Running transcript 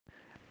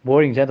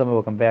Morning, gentlemen.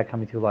 Welcome back.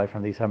 Coming to you live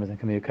from the Summers and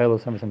Community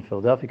College Summers in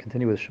Philadelphia.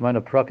 Continue with Shemone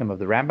Perakim of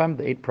the Rambam,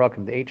 the 8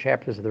 Perakim, the 8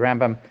 chapters of the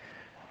Rambam,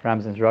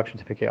 Rambam's introduction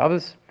to Pirkei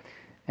Avos.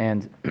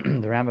 And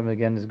the Rambam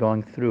again is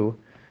going through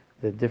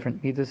the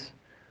different midas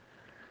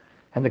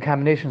and the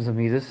combinations of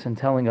midas and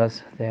telling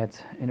us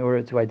that in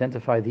order to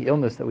identify the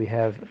illness that we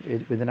have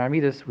within our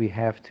midas, we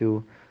have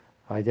to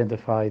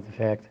identify the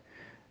fact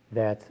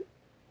that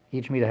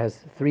each midah has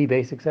 3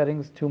 basic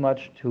settings: too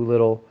much, too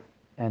little,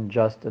 and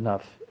just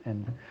enough.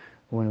 And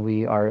when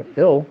we are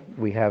ill,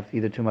 we have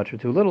either too much or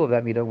too little of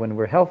that midah. When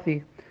we're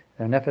healthy,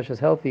 and our nefesh is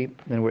healthy,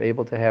 then we're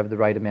able to have the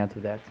right amount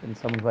of that. And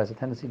someone who has a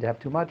tendency to have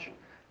too much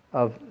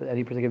of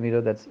any particular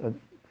midah, that's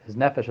his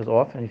nefesh is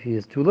off, and if he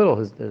is too little,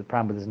 there's a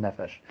problem with his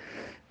nefesh.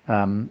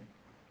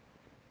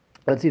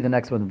 Let's see the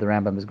next one that the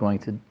Rambam is going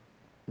to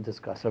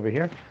discuss over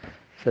here.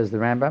 Says the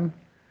Rambam,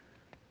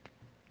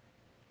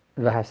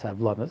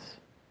 v'hasavlanas,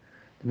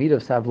 the midah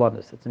of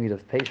savlanas, that's the midah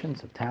of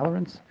patience, of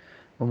tolerance.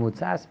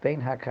 Savlanis,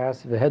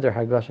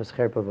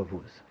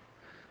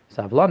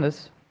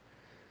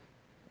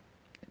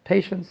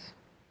 patience,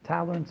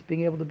 tolerance,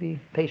 being able to be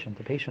patient,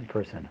 a patient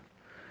person.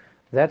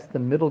 That's the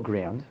middle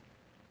ground.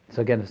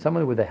 So again, if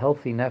someone with a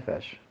healthy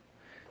nefesh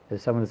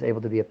is someone that's able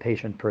to be a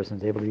patient person,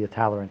 is able to be a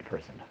tolerant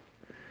person.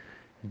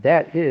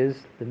 That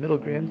is the middle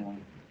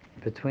ground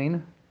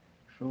between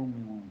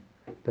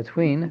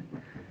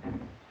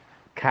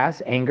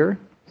kas, anger,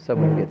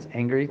 someone who gets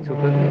angry too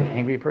quickly, an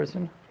angry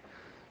person.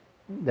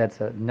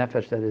 That's a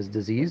nefesh that is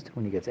diseased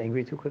when he gets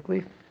angry too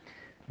quickly.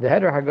 The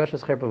header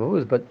hargashas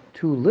cherpavuz, but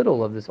too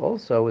little of this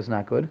also is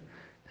not good.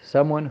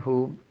 Someone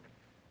who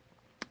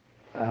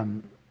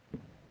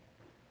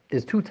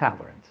is too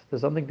tolerant. There's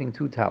something being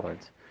too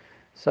tolerant.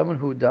 Someone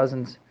who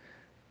doesn't.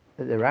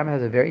 The Rambam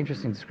has a very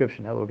interesting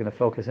description. Now we're going to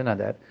focus in on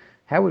that.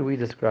 How would we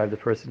describe the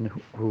person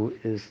who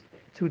is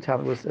too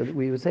tolerant?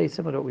 We would say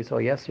similar to what we saw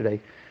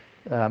yesterday.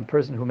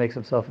 Person who makes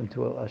himself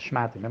into a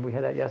shmata. Remember we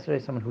had that yesterday?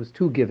 Someone who's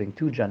too giving,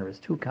 too generous,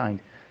 too kind,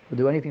 will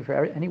do anything for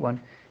anyone,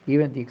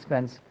 even at the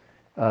expense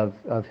of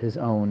his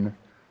own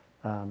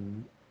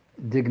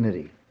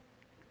dignity.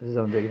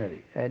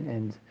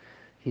 And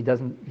he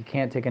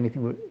can't take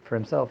anything for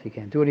himself. He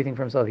can't do anything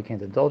for himself. He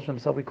can't indulge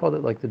himself. We called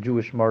it like the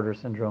Jewish martyr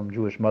syndrome,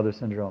 Jewish mother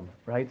syndrome,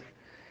 right?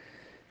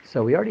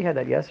 So we already had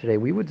that yesterday.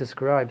 We would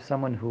describe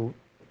someone who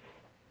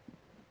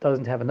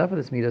doesn't have enough of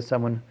this midah,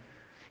 someone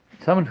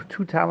who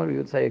too talented, we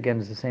would say, again,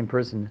 is the same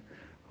person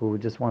who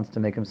just wants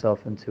to make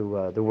himself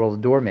into the world's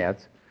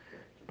doormat.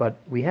 But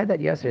we had that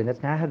yesterday, and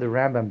that's not how the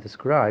Rambam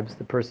describes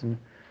the person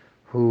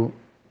who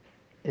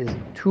is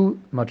too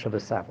much of a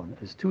savlan,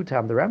 is too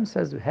talented. The Rambam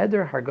says,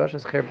 Heder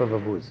hargashas cherpa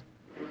vavuz.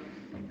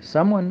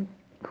 Someone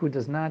who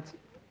does not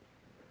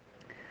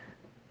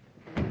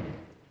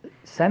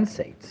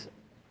sensate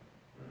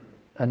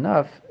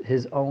enough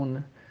his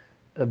own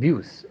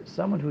abuse,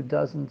 someone who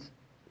doesn't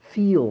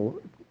feel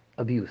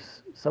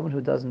abuse, someone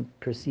who doesn't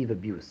perceive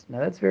abuse. Now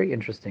that's very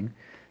interesting,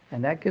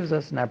 and that gives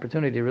us an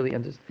opportunity to really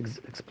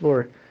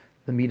explore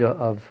the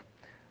midah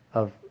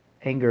of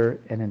anger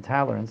and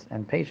intolerance,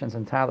 and patience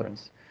and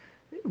tolerance.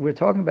 We're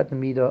talking about the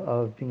midah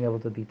of being able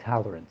to be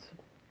tolerant,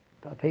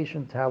 a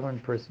patient,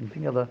 tolerant person,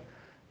 being able to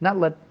not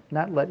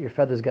let your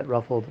feathers get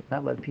ruffled,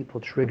 not let people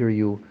trigger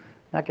you,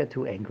 not get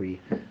too angry.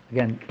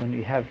 Again, when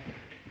you have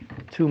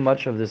too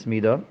much of this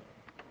midah,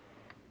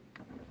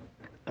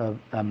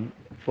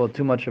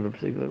 too much of a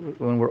particular,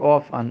 when we're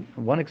off on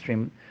one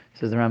extreme,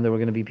 says the Rambam, that we're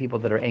going to be people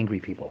that are angry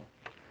people,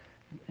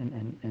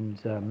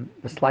 and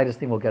the slightest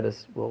thing will get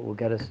us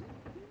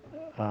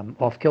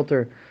off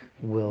kilter,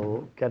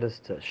 will get us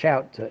to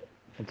shout, to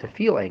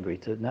feel angry,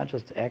 to not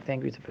just to act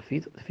angry, to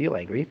feel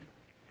angry.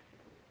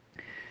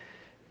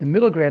 The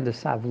middle ground is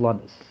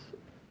savlanis.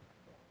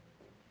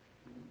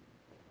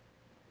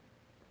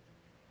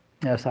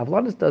 Now,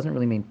 savlanis doesn't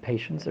really mean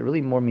patience. It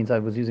really more means, I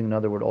was using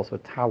another word also,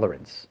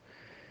 tolerance.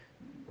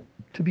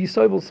 To be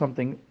soible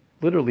something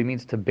literally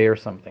means to bear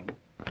something,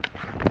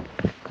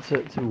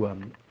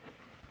 to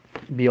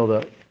be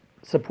able to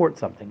support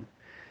something,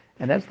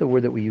 and that's the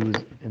word that we use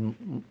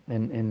in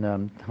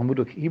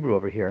Talmudic Hebrew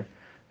over here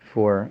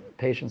for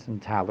patience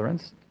and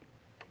tolerance.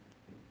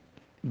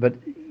 But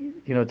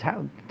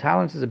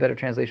tolerance is a better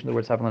translation of the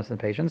word savlanis than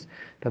patience.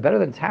 But better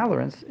than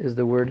tolerance is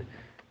the word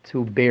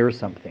to bear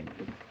something,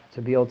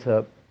 to be able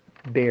to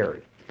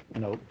bear,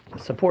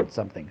 support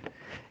something.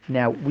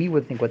 Now, we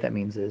would think what that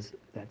means is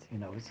that,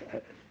 it's,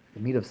 the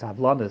midah of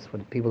savlanis,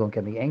 when people don't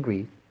get me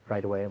angry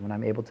right away, and when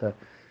I'm able to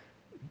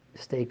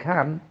stay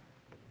calm,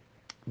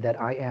 that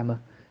I am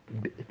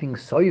being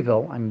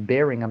soivel, I'm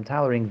bearing, I'm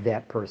tolerating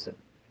that person.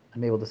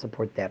 I'm able to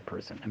support that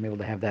person. I'm able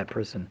to have that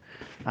person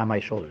on my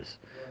shoulders.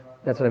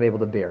 That's what I'm able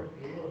to bear.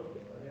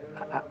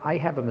 I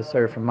have a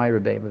Masorah from my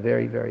Rebbeim, a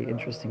very, very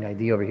interesting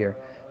idea over here,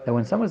 that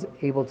when someone's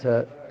able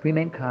to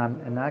remain calm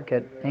and not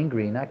get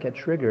angry, not get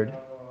triggered,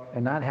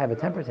 and not have a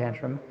temper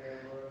tantrum,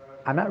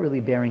 I'm not really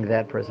bearing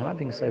that person. I'm not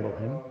being soivel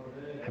him.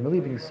 I'm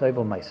really being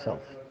soivel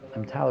myself.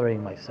 I'm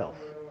tolerating myself.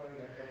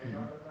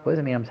 What does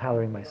it mean I'm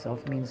tolerating myself?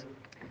 It means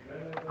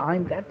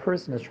that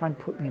person is trying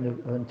to put me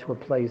into a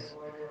place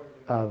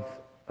of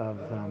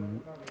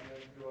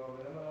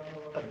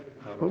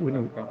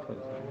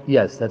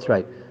Yes, that's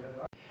right.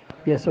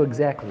 Yeah, so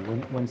exactly.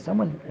 When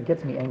someone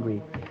gets me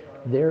angry,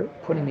 they're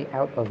putting me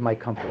out of my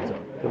comfort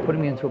zone. They're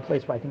putting me into a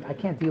place where I think I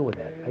can't deal with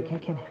that.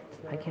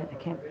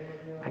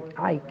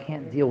 I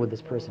can't deal with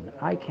this person.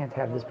 I can't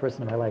have this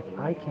person in my life.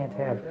 I can't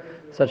have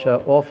such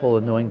an awful,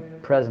 annoying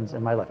presence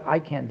in my life. I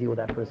can't deal with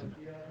that person.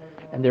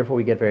 And therefore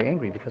we get very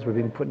angry because we're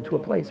being put into a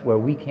place where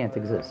we can't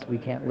exist. We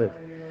can't live.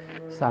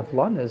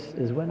 Satlanis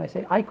is when I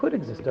say, I could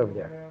exist over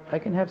there. I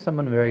can have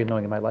someone very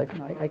annoying in my life,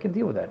 and I can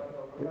deal with that.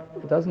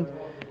 It doesn't,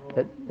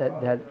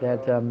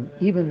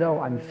 even though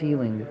I'm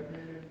feeling,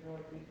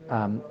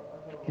 um,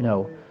 you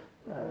know,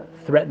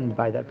 threatened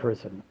by that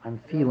person, I'm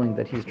feeling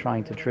that he's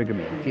trying to trigger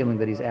me, I'm feeling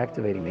that he's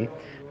activating me,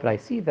 but I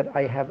see that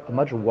I have a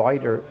much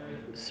wider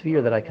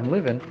sphere that I can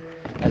live in,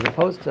 as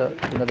opposed to,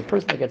 the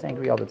person that gets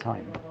angry all the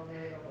time.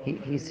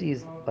 He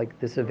sees like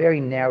this a very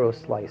narrow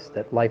slice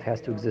that life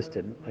has to exist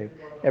in. Like,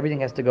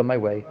 everything has to go my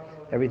way.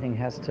 Everything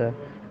has to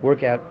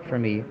work out for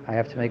me. I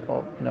have to make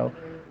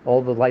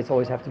all the lights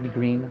always have to be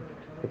green.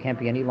 There can't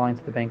be any lines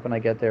at the bank when I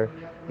get there.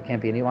 There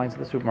can't be any lines at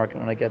the supermarket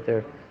when I get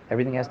there.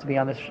 Everything has to be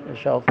on the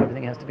shelf.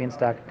 Everything has to be in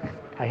stock.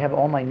 I have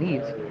all my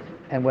needs,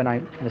 and when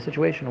I'm in a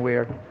situation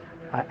where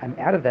I'm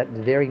out of that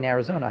very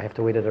narrow zone, I have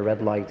to wait at a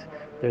red light.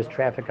 There's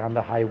traffic on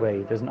the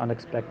highway. There's an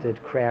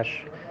unexpected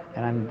crash,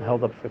 and I'm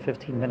held up for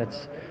 15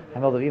 minutes.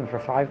 I'm held up even for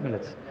 5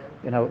 minutes.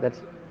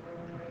 That's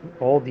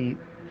all the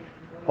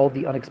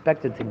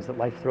unexpected things that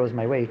life throws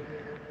my way.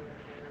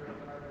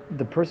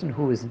 The person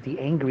who is the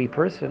angry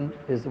person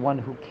is the one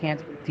who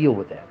can't deal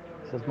with that.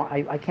 Says,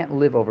 I can't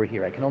live over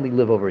here. I can only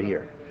live over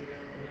here.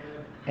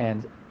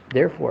 And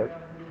therefore,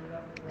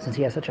 since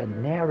he has such a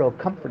narrow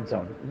comfort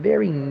zone,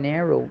 very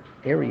narrow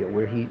area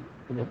where he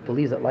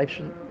believes that life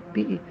should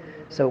be,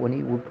 so when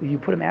you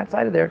put him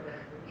outside of there,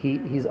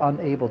 he's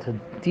unable to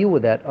deal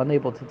with that,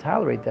 unable to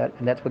tolerate that,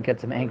 and that's what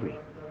gets him angry.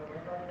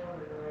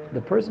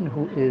 The person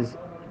who is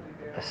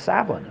a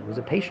sablan, who's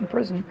a patient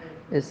person,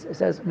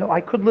 says, no,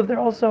 I could live there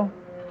also.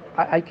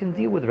 I can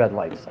deal with red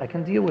lights. I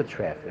can deal with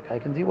traffic. I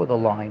can deal with a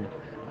line.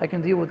 I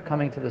can deal with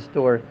coming to the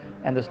store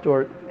and the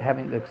store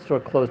having the store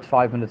closed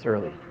 5 minutes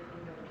early.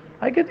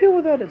 I can deal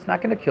with that. It's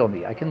not going to kill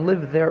me. I can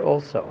live there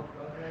also.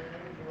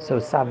 So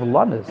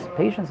savlanas,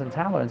 patience and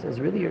tolerance, is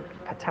really you're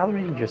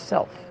tolerating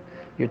yourself.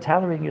 You're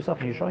tolerating yourself,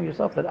 and you're showing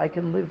yourself that I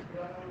can live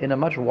in a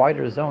much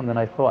wider zone than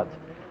I thought.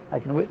 I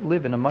can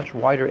live in a much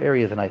wider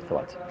area than I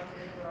thought.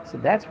 So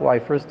that's why,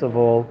 first of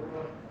all,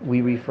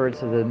 we refer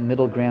to the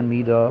middle ground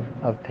midah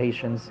of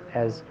patience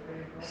as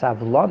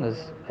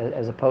savlanas,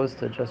 as opposed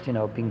to just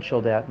being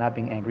chilled out, not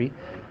being angry,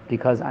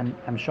 because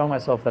I'm showing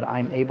myself that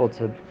I'm able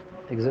to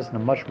exist in a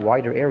much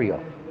wider area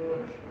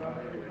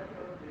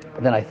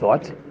than I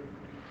thought.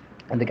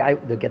 And the guy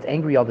that gets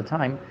angry all the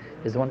time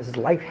is the one that says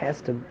life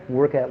has to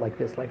work out like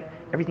this. Like,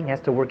 everything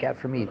has to work out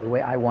for me the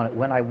way I want it,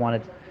 when I want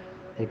it.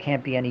 There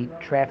can't be any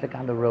traffic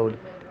on the road.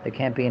 There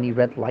can't be any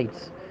red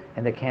lights,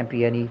 and there can't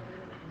be any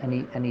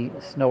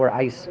snow or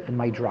ice in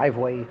my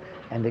driveway,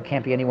 and there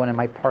can't be anyone in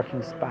my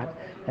parking spot,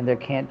 and there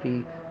can't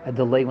be a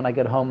delay when I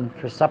get home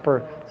for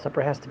supper.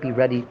 Supper has to be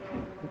ready.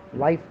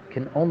 Life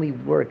can only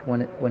work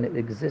when it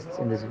exists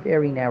in this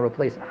very narrow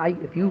place.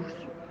 If you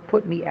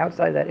put me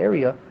outside that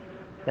area,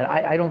 then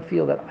I don't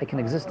feel that I can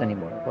exist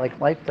anymore. Like,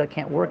 life that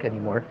can't work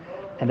anymore,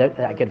 and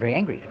I get very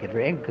angry. I get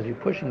very angry because you're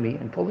pushing me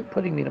and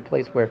putting me in a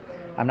place where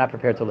I'm not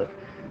prepared to live.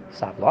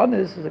 Savlan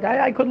is a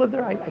guy, I could live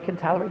there. I can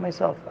tolerate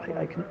myself.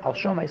 I'll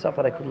show myself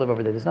that I could live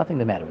over there. There's nothing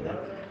the matter with that.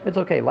 It's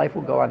okay. Life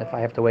will go on. If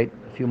I have to wait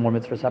a few more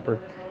minutes for supper,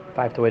 if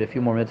I have to wait a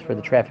few more minutes for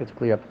the traffic to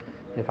clear up,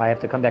 if I have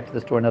to come back to the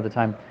store another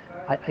time,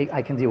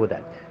 I can deal with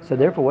that. So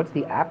therefore, what's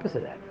the opposite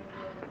of that?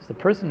 It's the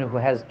person who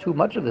has too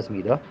much of this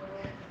midah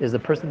is the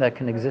person that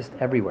can exist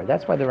everywhere.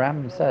 That's why the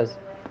Rambam says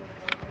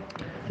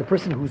the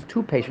person who's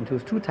too patient,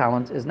 who's too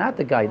talented, is not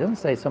the guy. He doesn't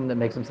say someone that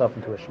makes himself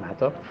into a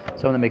shmata,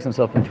 someone that makes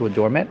himself into a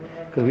doormat,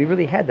 because we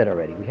really had that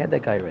already. We had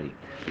that guy already.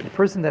 The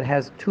person that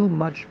has too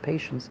much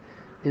patience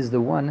is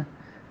the one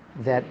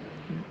that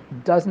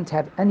doesn't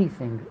have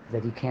anything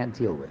that he can't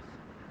deal with.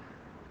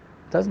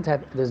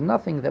 There's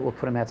nothing that will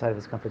put him outside of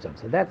his comfort zone.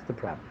 So that's the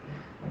problem.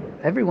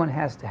 Everyone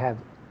has to have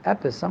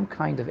some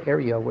kind of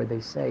area where they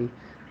say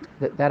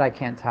that I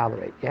can't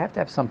tolerate. You have to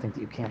have something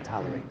that you can't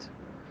tolerate.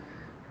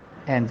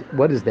 And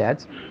what is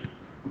that?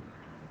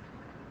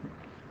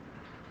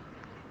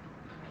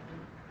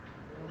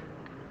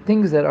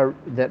 Things that are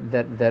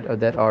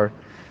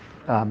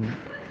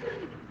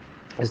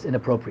just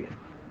inappropriate.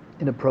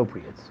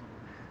 Inappropriate.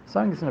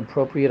 Something that's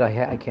inappropriate,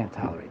 I can't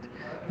tolerate.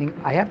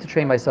 I have to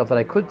train myself that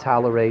I could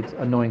tolerate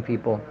annoying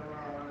people,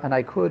 and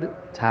I can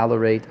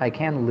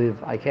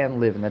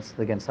live, and that's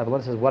again,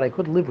 Savalon says what I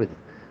could live with.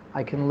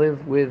 I can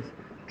live with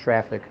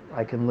traffic.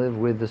 I can live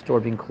with the store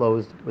being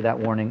closed without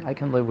warning. I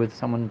can live with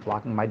someone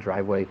blocking my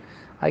driveway.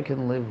 I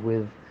can live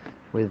with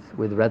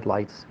red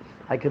lights.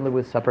 I can live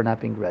with supper not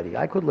being ready.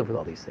 I could live with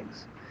all these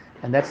things,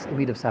 and that's the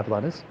meat of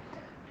Savalanis.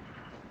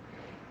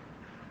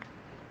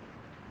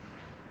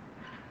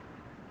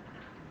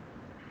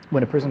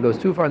 When a person goes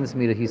too far in this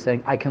meter, he's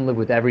saying, I can live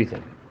with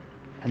everything.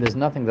 and there's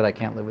nothing that I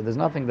can't live with. There's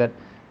nothing that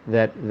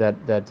there's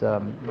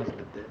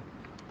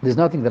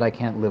nothing that I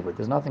can't live with.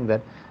 There's nothing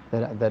that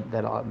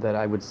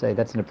I would say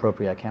that's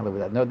inappropriate. I can't live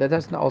with that. No,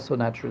 that's also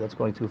not true. That's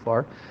going too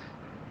far.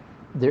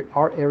 There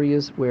are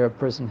areas where a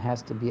person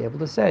has to be able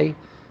to say,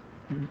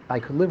 I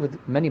could live with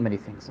many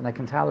things, and I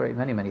can tolerate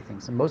many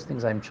things, and most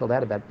things I'm chilled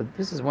out about, but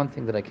this is one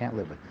thing that I can't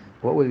live with.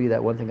 What would be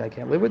that one thing I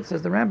can't live with?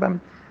 Says the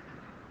Rambam,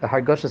 a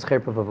hargashas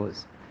cherpa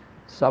vavuz.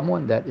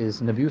 Someone that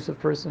is an abusive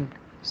person,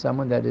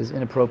 someone that is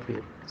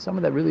inappropriate,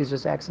 someone that really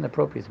just acts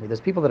inappropriate to me.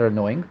 There's people that are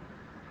annoying,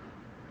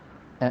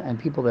 and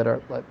people that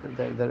are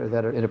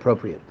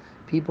inappropriate,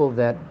 people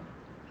that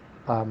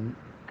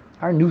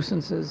are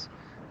nuisances,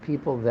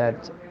 people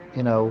that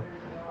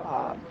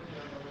uh,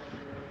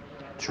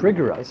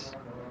 trigger us,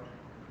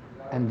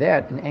 and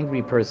that an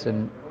angry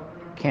person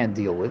can't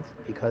deal with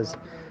because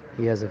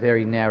he has a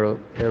very narrow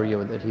area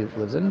that he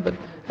lives in. But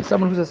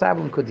someone who's a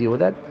sabbath could deal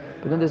with that.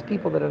 But then there's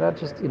people that are not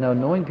just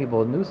annoying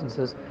people,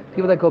 nuisances,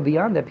 people that go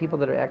beyond that, people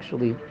that are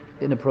actually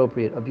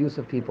inappropriate,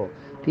 abusive people,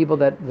 people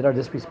that are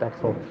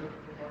disrespectful,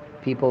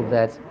 people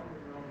that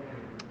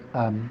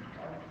um,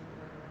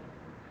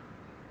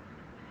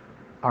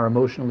 are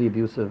emotionally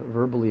abusive,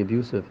 verbally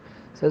abusive.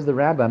 Says the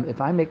Rambam,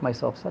 if I make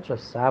myself such a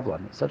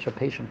savlan, such a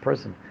patient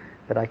person,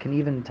 that I can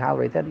even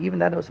tolerate that, even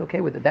that is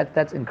okay with it,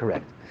 that's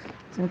incorrect.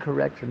 It's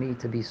incorrect for me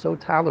to be so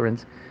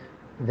tolerant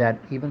that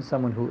even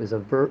someone who is a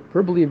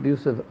verbally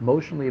abusive,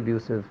 emotionally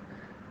abusive,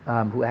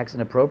 who acts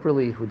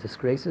inappropriately, who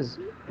disgraces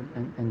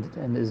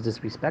and is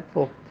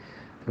disrespectful,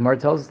 the Gemara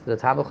tells us that a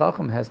Talmid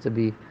Chacham has to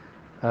be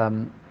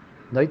Noiter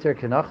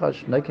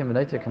Kenachash, Noikim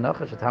Noiter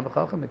Kenachash. A Talmid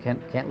Chacham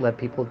can't let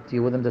people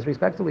deal with him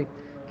disrespectfully,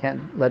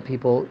 can't let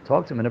people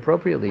talk to him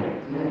inappropriately,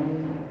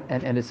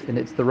 and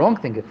it's the wrong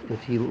thing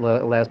if he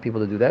allows people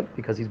to do that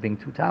because he's being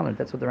too tolerant.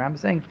 That's what the Rambam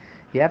is saying.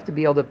 You have to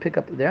be able to pick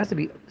up. There has to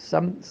be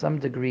some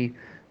degree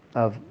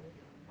of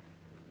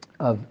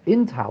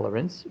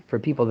intolerance for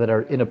people that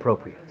are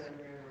inappropriate.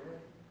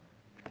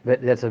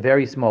 But that's a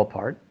very small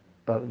part,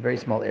 a very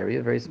small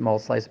area, a very small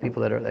slice of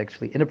people that are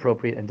actually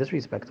inappropriate and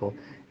disrespectful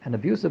and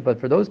abusive.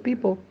 But for those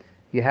people,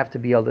 you have to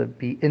be able to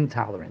be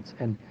intolerant,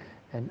 and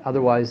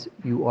otherwise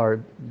you are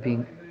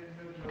being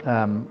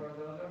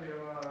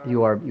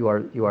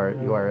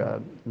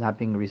not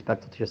being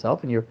respectful to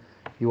yourself, and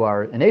you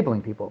are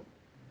enabling people,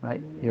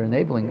 right? You're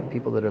enabling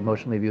people that are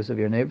emotionally abusive.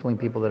 You're enabling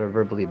people that are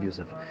verbally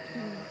abusive.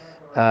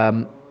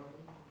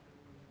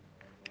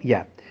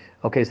 Yeah.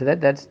 Okay. So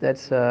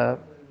that's an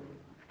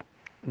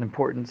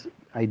important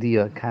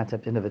idea,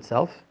 concept in of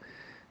itself,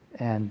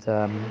 and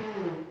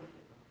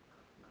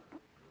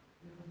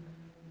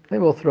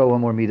maybe we'll throw one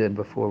more midah in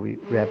before we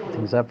wrap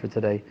things up for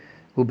today.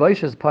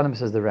 Ubaishas panim,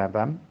 says the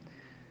Rambam.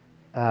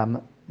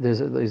 He's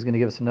going to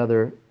give us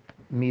another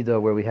midah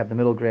where we have the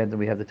middle ground and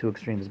we have the two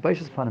extremes.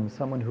 Baishas panim,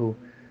 someone who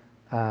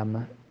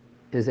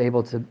is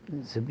able to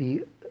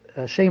be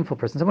a shameful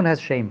person. Someone has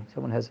shame.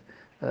 Someone has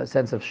a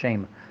sense of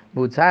shame.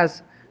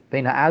 Mutzaz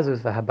bein ha'azus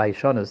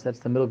v'habaishonos. That's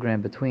the middle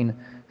ground between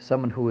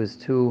someone who is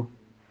too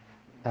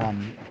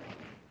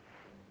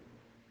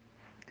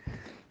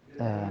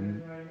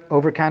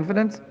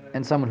overconfident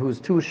and someone who's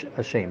too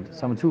ashamed,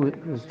 someone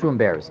who's too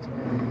embarrassed.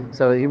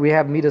 So we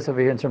have midas over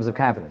here in terms of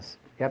confidence.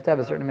 You have to have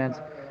a certain amount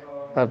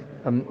of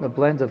a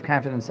blend of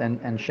confidence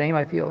and shame.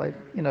 I feel like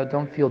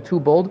don't feel too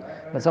bold,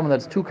 but someone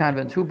that's too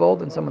confident, too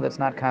bold, and someone that's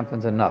not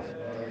confident enough.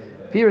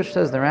 Pirish,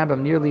 says the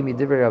Rambam, nearly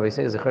midivrei Rabbi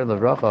says zechar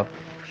levracha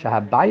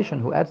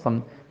shahabaishan hu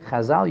etzlam.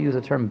 Chazal use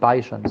the term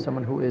baishan,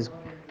 someone who is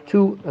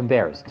too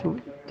embarrassed, who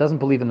doesn't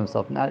believe in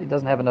himself, he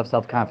doesn't have enough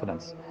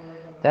self-confidence.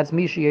 That's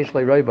mishi yesh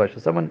leiroibash.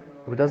 Someone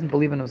who doesn't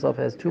believe in himself,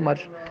 has too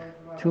much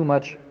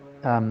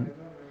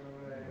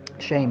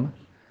shame,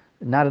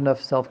 not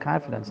enough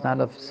self-confidence, not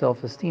enough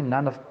self-esteem, not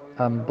enough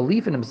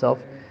belief in himself.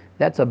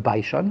 That's a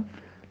baishan.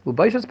 Who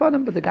baishas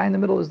panim, but the guy in the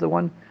middle is the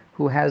one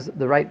who has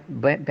the right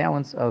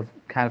balance of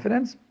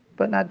confidence,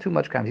 but not too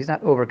much confidence. He's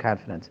not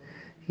overconfident.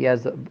 He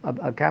has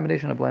a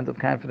combination, a blend of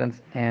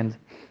confidence and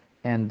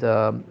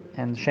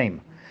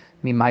shame.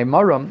 My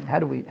maram. How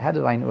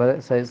do I know? Well,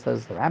 it says the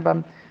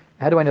Rambam.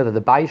 How do I know that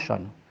the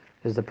baishan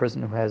is the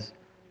person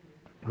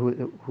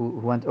who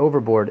went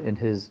overboard in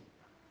his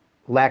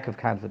lack of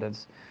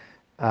confidence?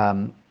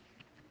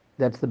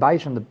 That's the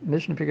baishan. The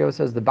Mishnah Pirkei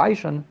says the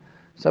baishan,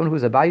 someone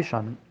who's a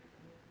baishan,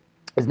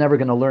 is never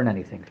going to learn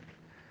anything.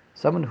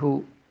 Someone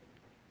who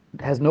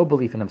has no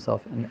belief in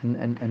himself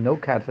and no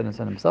confidence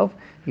in himself,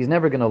 he's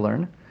never going to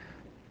learn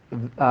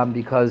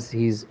because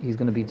he's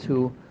going to be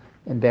too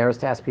embarrassed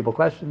to ask people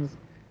questions.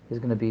 He's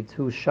going to be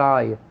too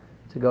shy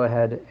to go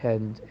ahead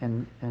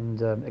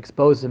and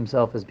expose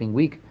himself as being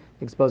weak,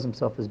 expose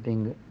himself as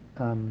being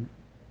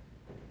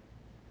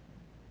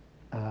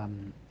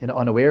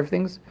unaware of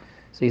things.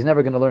 So he's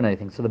never going to learn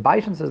anything. So the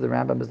Baishan, says the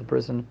Rambam, is the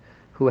person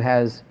who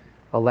has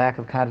a lack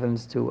of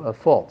confidence to a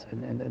fault,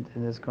 and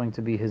it's going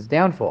to be his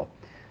downfall.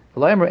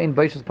 They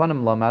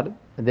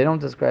don't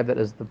describe that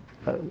as the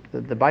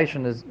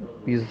Baishan is,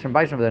 we use the term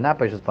Baishan, but they're not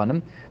Baishas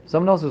Panim.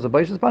 Someone else who's a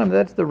Baishas Panim,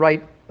 that's the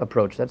right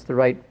approach, that's the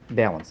right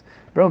balance.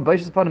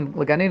 Baishas Panim,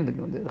 the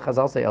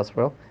Chazal say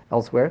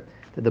elsewhere,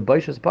 that the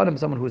Baishas Panim,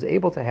 someone who's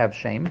able to have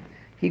shame,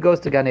 he goes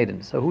to Gan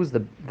Eden. So who's the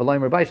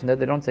V'loimer Baishan?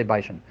 They don't say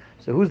Baishan.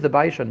 So who's the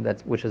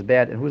Baishan which is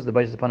bad, and who's the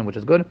Baishas Panim which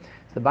is good?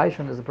 So the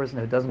Baishan is a person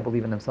who doesn't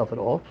believe in himself at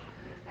all,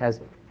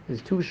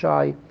 is too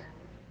shy,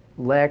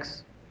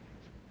 lacks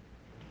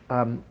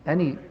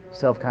any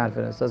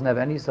self-confidence, doesn't have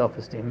any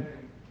self-esteem.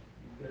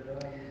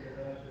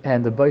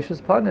 And the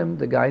Baishas Panim,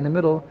 the guy in the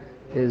middle,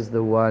 is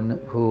the one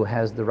who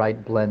has the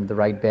right blend, the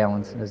right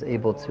balance, and is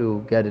able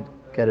to get it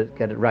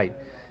right.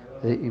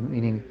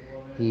 Meaning,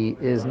 he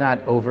is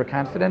not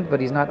overconfident, but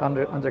he's not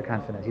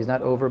underconfident. He's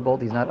not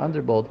overbold. He's not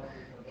underbold.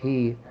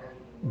 He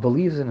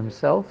believes in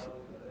himself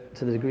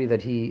to the degree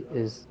that he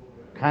is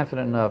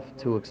confident enough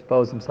to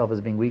expose himself as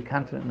being weak,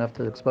 confident enough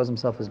to expose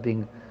himself as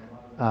being,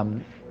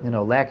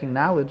 lacking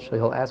knowledge. So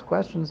he'll ask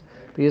questions,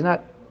 but he's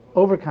not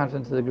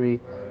overconfident to the degree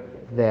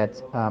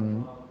that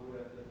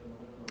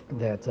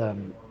that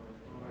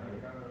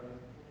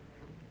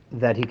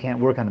that he can't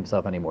work on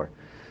himself anymore.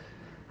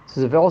 This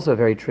is also a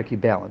very tricky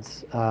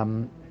balance.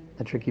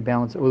 A tricky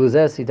balance.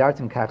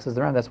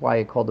 That's why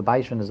I called the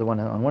Baishan is the one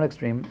on one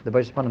extreme. The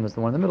Baishan Panim is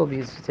the one in the middle.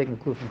 He's taking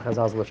the clue from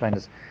Chazal's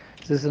Lashinus.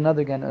 So this is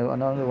another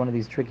one of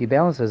these tricky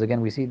balances.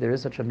 Again, we see there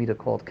is such a midah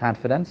called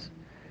confidence,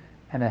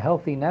 and a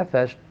healthy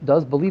nefesh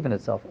does believe in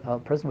itself. A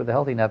person with a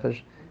healthy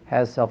nefesh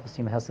has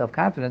self-esteem, has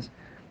self-confidence,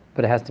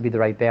 but it has to be the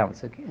right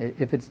balance.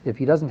 If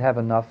he doesn't have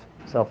enough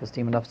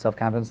self-esteem, enough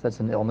self-confidence, that's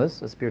an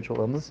illness, a spiritual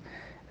illness,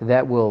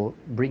 that will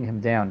bring him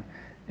down.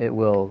 It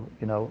will,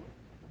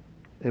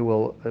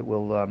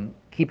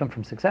 keep him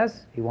from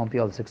success. He won't be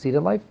able to succeed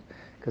in life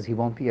because he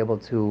won't be able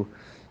to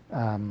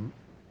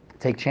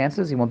take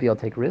chances. He won't be able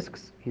to take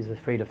risks. He's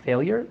afraid of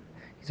failure.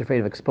 He's afraid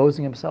of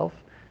exposing himself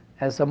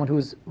as someone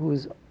who's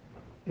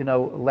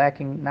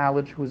lacking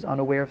knowledge, who's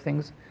unaware of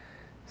things.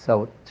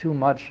 So too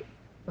much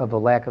of a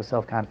lack of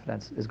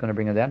self-confidence is going to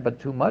bring him down, but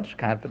too much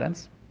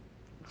confidence,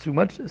 too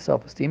much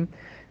self-esteem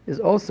is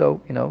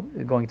also,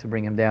 going to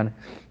bring him down.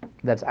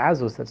 That's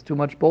azus, that's too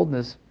much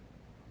boldness,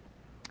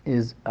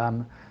 is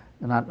not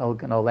going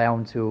to allow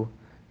him to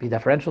be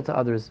deferential to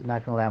others,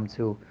 not going to allow him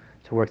to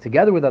work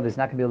together with others,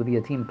 not going to be able to be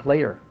a team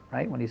player,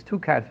 right? When he's too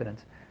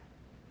confident,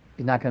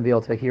 he's not going to be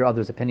able to hear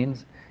others'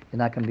 opinions, he's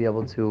not going to be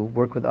able to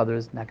work with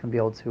others, not going to be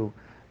able to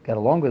get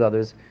along with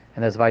others,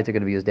 and that's weiter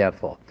going to be his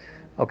downfall.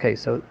 Okay,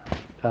 so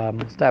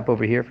stop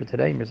over here for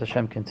today. Mir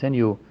Hashem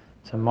continue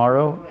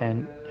tomorrow,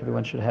 and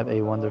everyone should have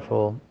a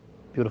wonderful,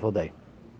 beautiful day.